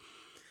gone.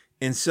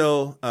 And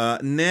so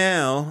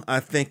now I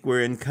think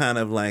we're in kind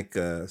of like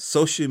a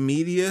social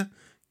media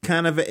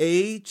kind of an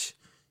age,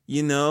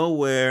 you know,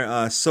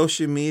 where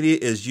social media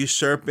is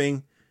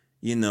usurping,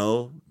 you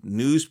know,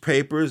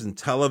 newspapers and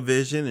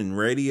television and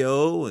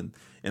radio and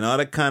all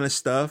that kind of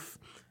stuff.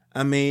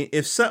 I mean,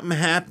 if something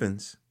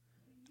happens,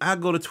 I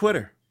go to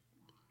Twitter.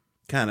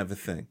 Kind of a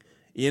thing.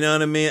 You know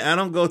what I mean? I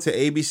don't go to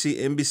ABC,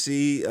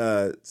 NBC,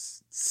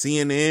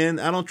 CNN.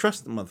 I don't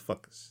trust the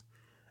motherfuckers.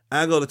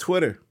 I go to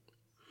Twitter.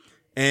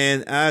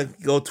 And I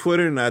go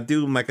Twitter and I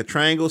do like a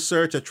triangle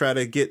search. I try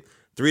to get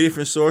 3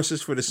 different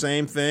sources for the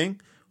same thing.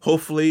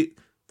 Hopefully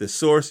the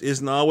source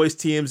isn't always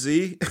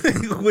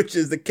TMZ, which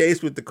is the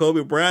case with the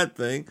Kobe Bryant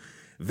thing.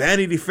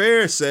 Vanity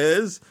Fair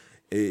says,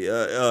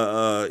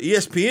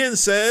 ESPN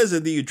says,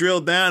 and then you drill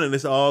down and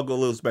this all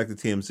goes back to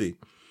TMZ.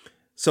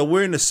 So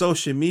we're in the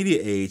social media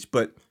age,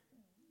 but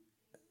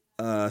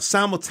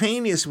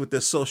simultaneous with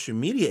the social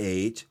media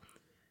age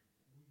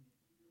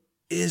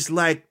is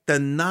like the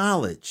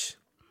knowledge.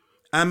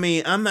 I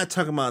mean, I'm not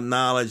talking about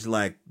knowledge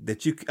like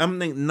that I'm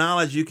thinking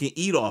knowledge you can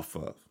eat off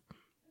of.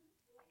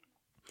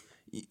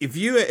 If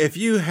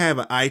you have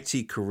an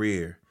IT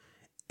career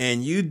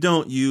and you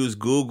don't use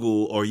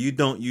Google or you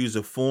don't use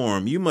a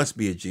forum, you must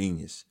be a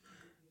genius.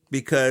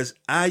 Because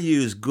I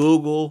use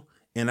Google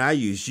and I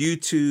use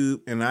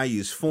YouTube and I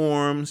use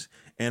forums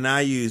and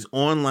I use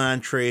online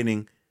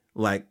trading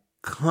like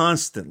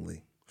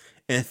constantly.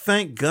 And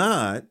thank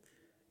God,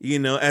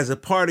 as a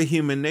part of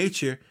human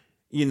nature,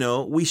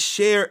 we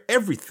share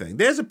everything.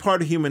 There's a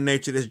part of human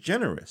nature that's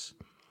generous.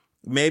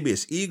 Maybe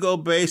it's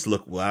ego-based.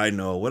 Look, well, I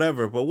know,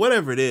 whatever. But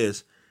whatever it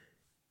is,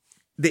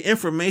 the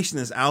information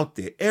is out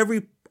there.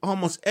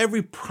 Almost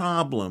every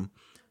problem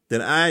that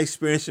I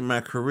experienced in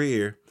my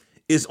career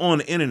is on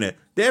the internet.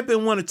 There have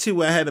been one or two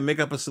where I had to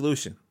make up a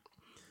solution.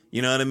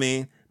 You know what I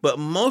mean? But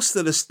most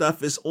of the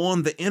stuff is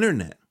on the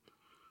internet.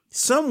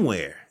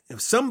 Somewhere,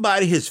 if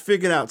somebody has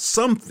figured out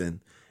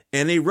something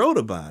and they wrote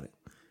about it.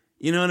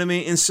 You know what I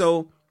mean? And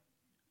so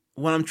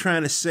what I'm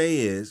trying to say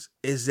is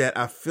that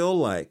I feel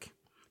like,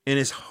 and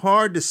it's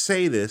hard to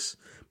say this,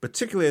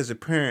 particularly as a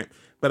parent,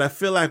 but I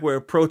feel like we're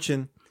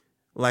approaching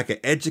like an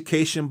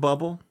education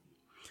bubble,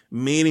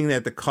 meaning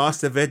that the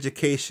cost of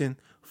education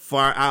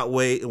far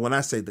outweigh, when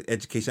I say the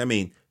education, I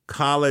mean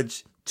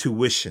college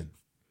tuition,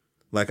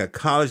 like a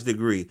college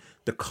degree.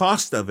 The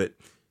cost of it,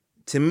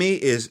 to me,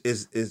 is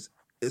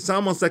it's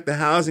almost like the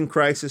housing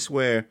crisis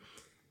where,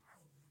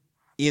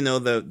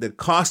 the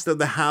cost of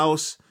the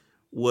house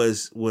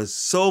was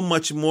so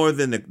much more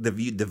than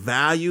the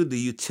value, the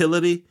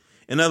utility.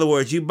 In other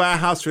words, you buy a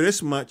house for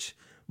this much,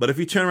 but if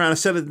you turn around and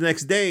sell it the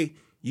next day,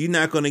 you're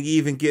not going to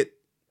even get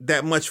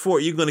that much for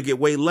it. You're going to get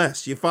way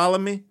less. You follow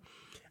me?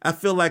 I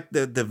feel like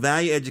the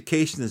value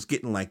education is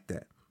getting like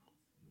that.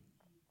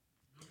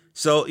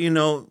 So,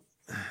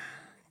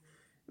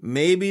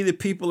 maybe the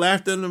people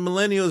after the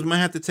millennials might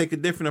have to take a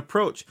different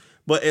approach.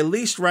 But at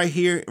least right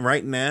here,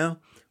 right now,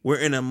 we're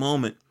in a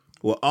moment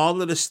where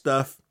all of the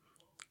stuff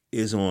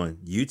is on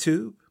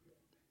YouTube.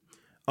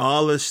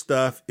 All this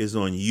stuff is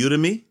on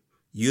Udemy.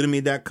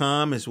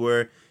 Udemy.com is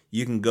where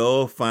you can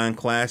go find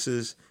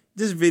classes,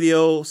 just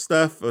video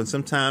stuff, and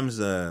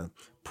sometimes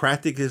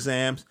practical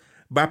exams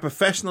by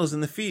professionals in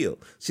the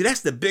field. See,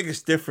 that's the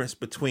biggest difference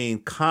between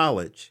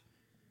college,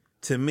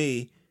 to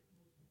me,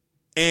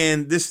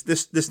 and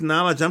this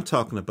knowledge I'm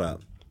talking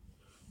about.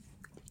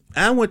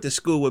 I went to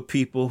school with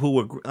people who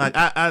were like,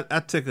 I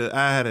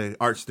had an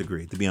arts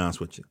degree, to be honest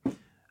with you.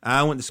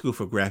 I went to school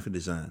for graphic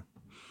design.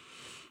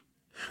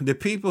 The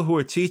people who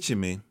were teaching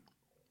me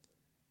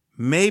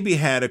maybe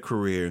had a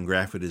career in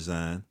graphic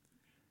design,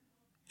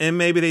 and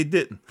maybe they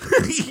didn't.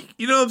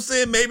 You know what I'm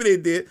saying? Maybe they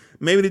did.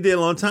 Maybe they did a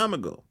long time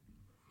ago.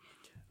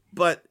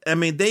 But I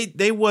mean,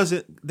 they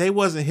wasn't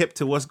hip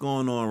to what's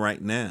going on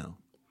right now.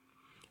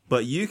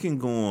 But you can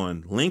go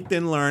on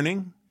LinkedIn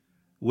Learning,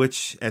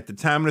 which at the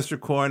time of this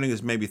recording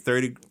is maybe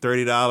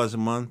 $30 a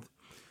month.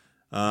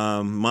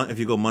 If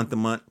you go month to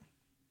month,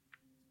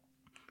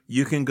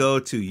 you can go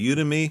to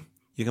Udemy.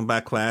 You can buy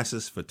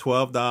classes for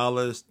 $12,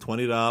 $20,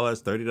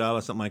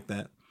 $30, something like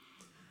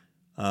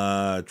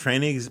that.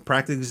 Training,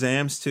 practice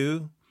exams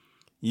too.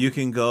 You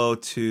can go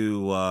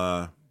to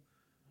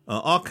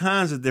all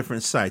kinds of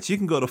different sites. You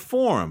can go to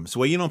forums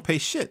where you don't pay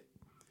shit.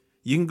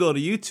 You can go to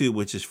YouTube,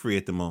 which is free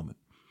at the moment.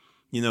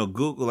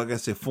 Google, like I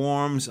said,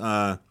 forums.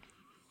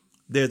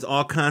 There's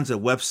all kinds of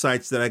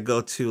websites that I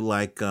go to,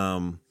 like,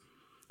 oh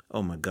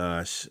my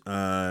gosh.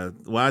 I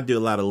do a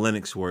lot of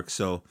Linux work,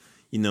 so.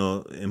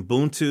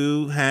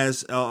 Ubuntu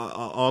has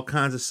all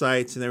kinds of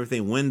sites and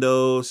everything.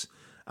 Windows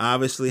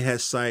obviously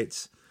has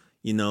sites,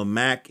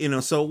 Mac,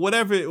 so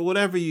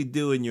whatever you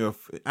do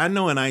I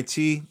know in IT,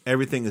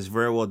 everything is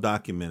very well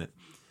documented,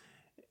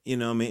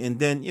 and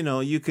then,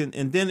 you can,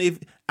 and then if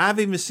I've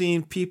even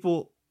seen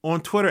people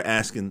on Twitter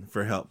asking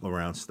for help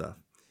around stuff.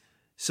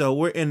 So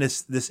we're in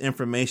this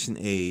information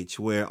age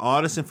where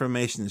all this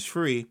information is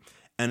free.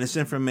 And this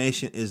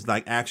information is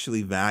like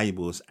actually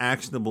valuable. It's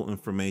actionable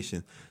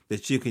information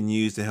that you can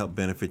use to help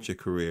benefit your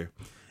career.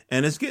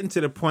 And it's getting to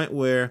the point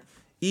where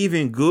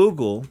even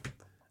Google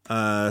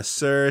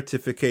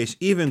certification,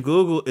 even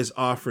Google is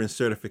offering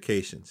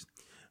certifications.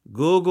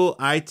 Google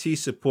IT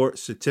support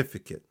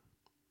certificate.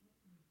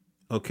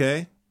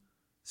 Okay.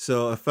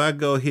 So if I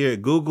go here,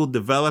 Google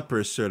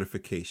developer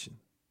certification,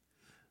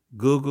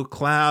 Google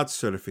cloud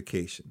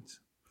certifications.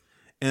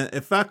 And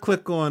if I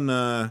click on,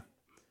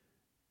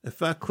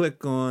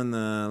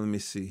 let me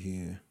see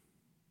here,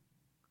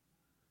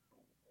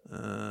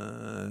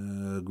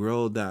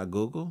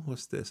 grow.google.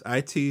 What's this?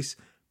 IT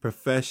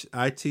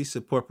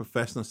support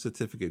professional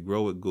certificate,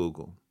 grow with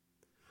Google.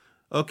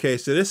 Okay,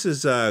 so this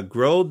is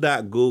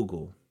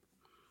grow.google.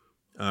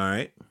 All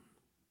right.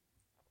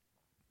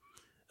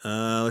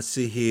 Let's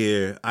see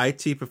here.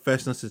 IT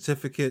professional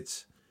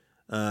certificates.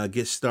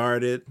 Get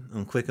started.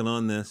 I'm clicking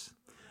on this.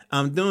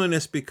 I'm doing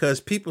this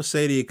because people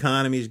say the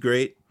economy is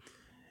great,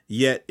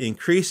 yet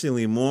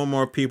increasingly more and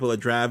more people are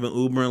driving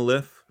Uber and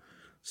Lyft.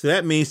 So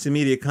that means to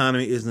me the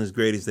economy isn't as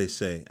great as they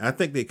say. I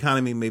think the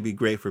economy may be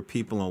great for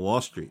people on Wall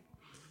Street,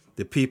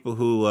 the people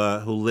who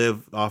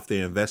live off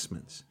their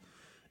investments.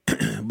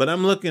 But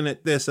I'm looking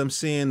at this. I'm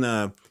seeing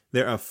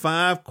there are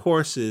 5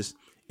 courses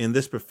in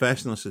this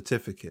professional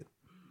certificate.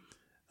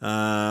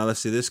 Let's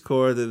see, this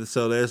course.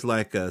 So there's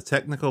like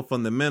technical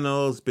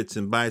fundamentals, bits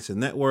and bytes of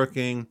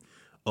networking,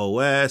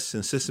 OS,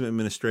 and system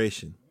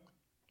administration.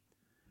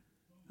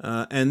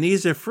 And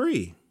these are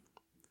free.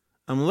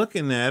 I'm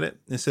looking at it.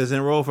 It says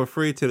enroll for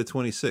free to the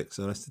 26th.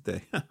 So that's the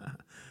day.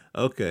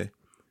 Okay.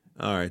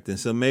 All right, then.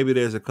 So maybe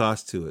there's a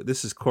cost to it.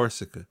 This is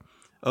Corsica.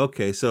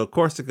 Okay, so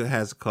Corsica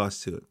has a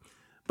cost to it.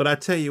 But I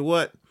tell you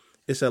what,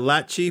 it's a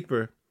lot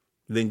cheaper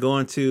than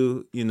going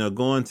to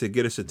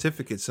get a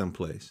certificate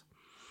someplace.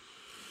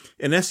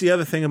 And that's the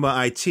other thing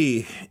about IT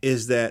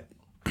is that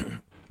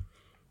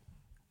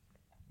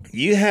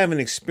you have an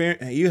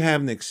experience,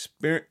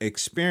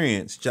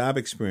 job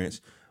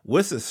experience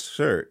with a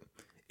cert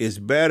is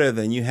better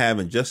than you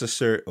having just a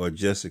cert or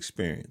just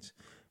experience,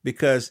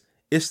 because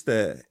it's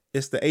the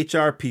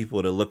HR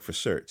people that look for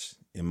certs,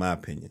 in my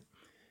opinion.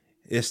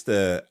 It's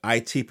the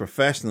IT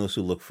professionals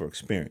who look for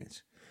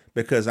experience,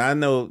 because I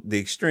know the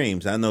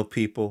extremes. I know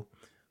people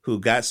who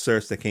got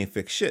certs that can't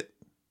fix shit.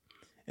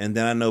 And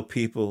then I know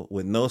people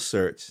with no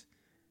certs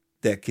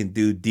that can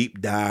do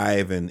deep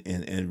dive and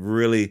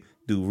really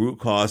do root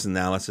cause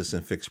analysis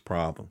and fix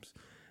problems.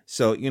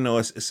 So,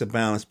 it's a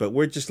balance, but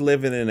we're just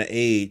living in an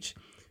age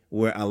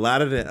where a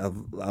lot of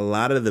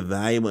the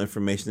valuable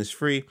information is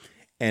free,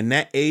 and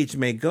that age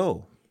may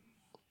go.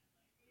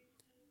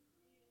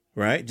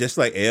 Right? Just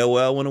like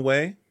AOL went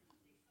away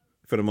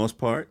for the most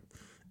part.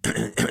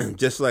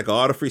 Just like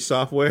all the free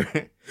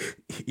software,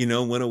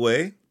 went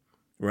away,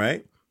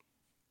 right?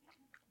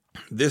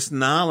 This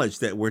knowledge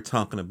that we're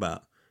talking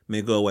about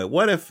may go away.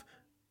 What if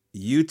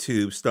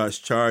YouTube starts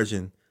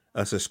charging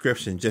a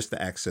subscription just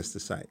to access the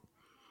site?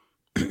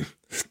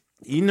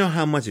 You know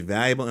how much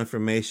valuable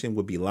information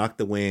would be locked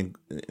away in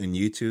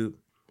YouTube?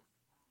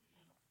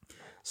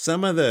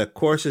 Some of the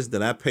courses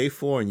that I pay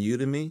for in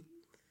Udemy,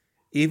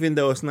 even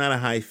though it's not a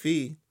high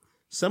fee,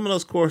 some of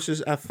those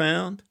courses I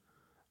found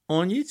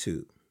on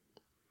YouTube.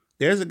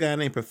 There's a guy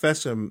named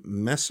Professor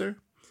Messer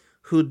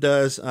who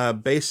does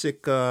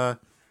basic,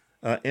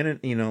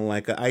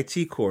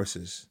 IT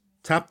courses,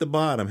 top to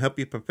bottom, help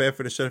you prepare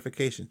for the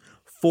certification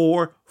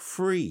for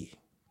free.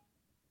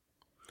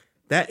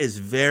 That is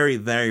very,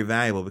 very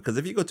valuable, because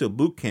if you go to a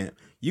boot camp,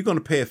 you're going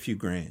to pay a few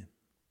grand.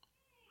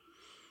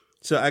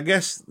 So I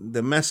guess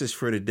the message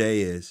for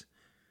today is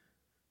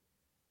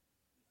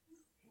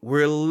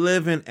we're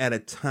living at a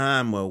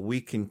time where we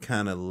can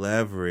kind of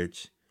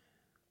leverage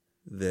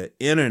the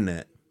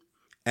internet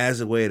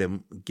as a way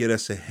to get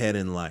us ahead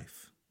in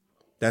life.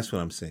 That's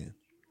what I'm saying.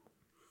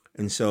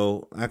 And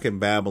so I can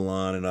babble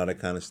on and all that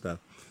kind of stuff.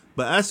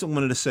 But I just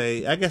wanted to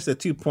say, I guess the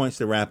 2 points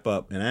to wrap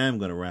up, and I am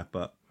going to wrap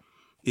up,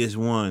 is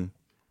one,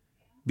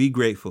 be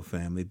grateful,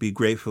 family. Be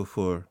grateful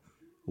for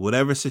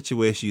whatever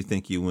situation you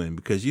think you're in,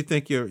 because you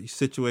think your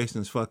situation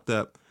is fucked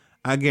up.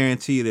 I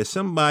guarantee you there's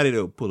somebody that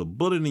will put a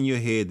bullet in your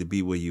head to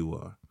be where you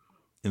are.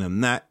 And I'm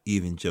not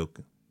even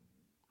joking.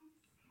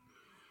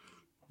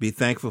 Be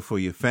thankful for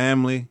your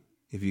family.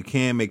 If you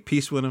can, make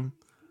peace with them.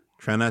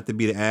 Try not to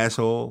be the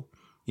asshole,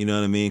 you know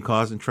what I mean,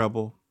 causing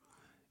trouble.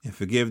 And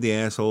forgive the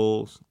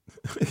assholes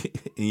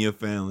in your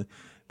family,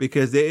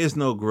 because there is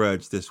no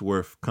grudge that's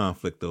worth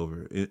conflict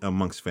over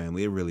amongst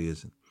family. It really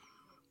isn't.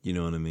 You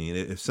know what I mean?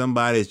 If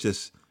somebody is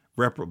just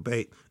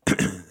reprobate,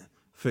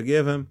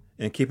 forgive him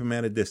and keep him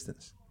at a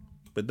distance.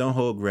 But don't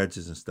hold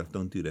grudges and stuff.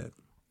 Don't do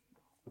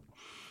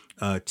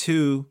that.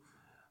 2,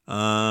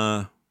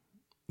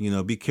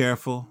 be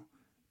careful,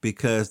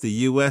 because the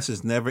U.S.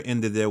 has never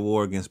ended their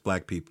war against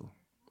black people.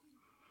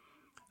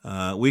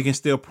 We can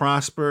still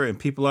prosper, and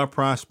people are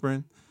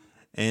prospering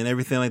and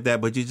everything like that,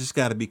 but you just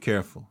got to be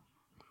careful.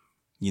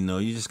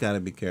 You just got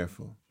to be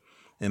careful.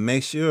 And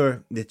make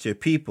sure that your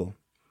people,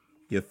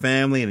 your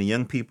family, and the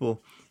young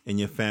people in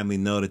your family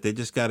know that they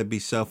just got to be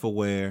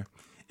self-aware,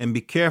 and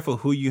be careful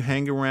who you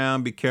hang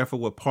around. Be careful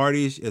what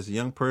parties, as a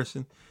young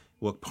person,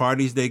 what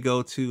parties they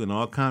go to and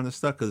all kinds of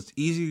stuff, because it's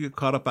easy to get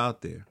caught up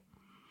out there.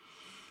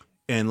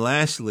 And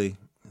lastly,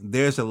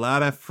 there's a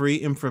lot of free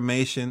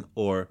information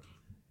or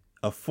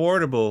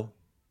affordable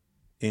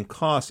in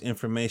cost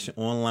information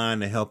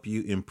online to help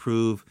you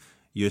improve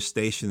your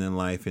station in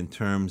life in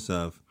terms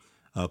of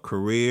a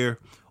career,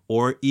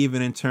 or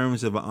even in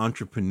terms of an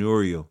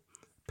entrepreneurial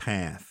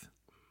path.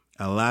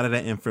 A lot of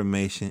that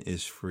information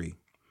is free.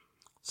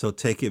 So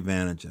take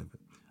advantage of it.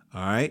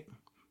 All right.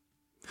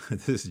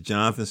 This is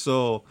Jonathan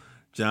Soul,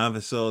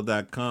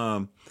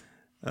 jonathansoul.com.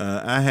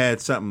 I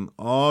had something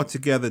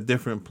altogether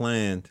different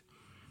planned,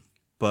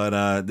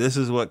 but this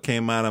is what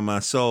came out of my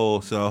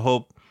soul. So I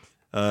hope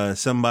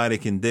somebody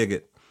can dig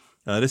it.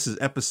 This is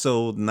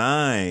episode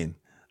 9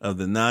 of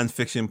the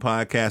Nonfiction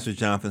Podcast with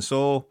Jonathan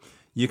Soul.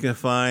 You can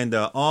find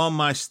all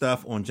my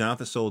stuff on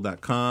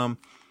jonathansoul.com,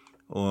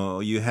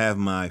 or you have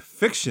my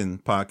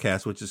fiction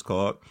podcast, which is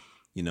called,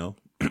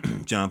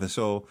 Jonathan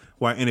Soul,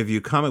 where I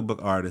interview comic book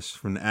artists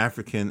from the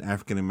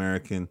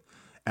African-American,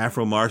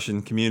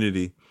 Afro-Martian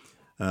community,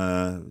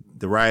 the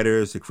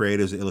writers, the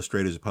creators, the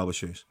illustrators, the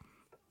publishers.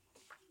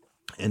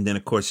 And then,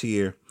 of course,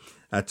 here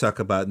I talk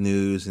about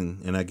news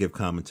and I give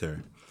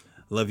commentary.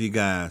 Love you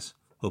guys.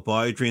 Hope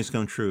all your dreams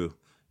come true.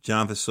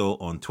 Jonathan Soul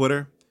on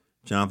Twitter,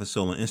 Jonathan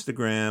Soul on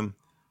Instagram,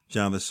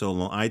 Jonathan Soul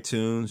on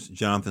iTunes,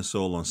 Jonathan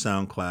Soul on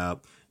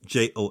SoundCloud,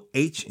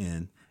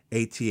 JohnAthanSoul,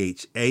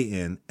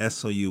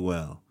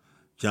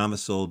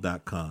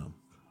 jonathansoul.com.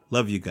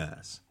 Love you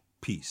guys.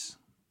 Peace.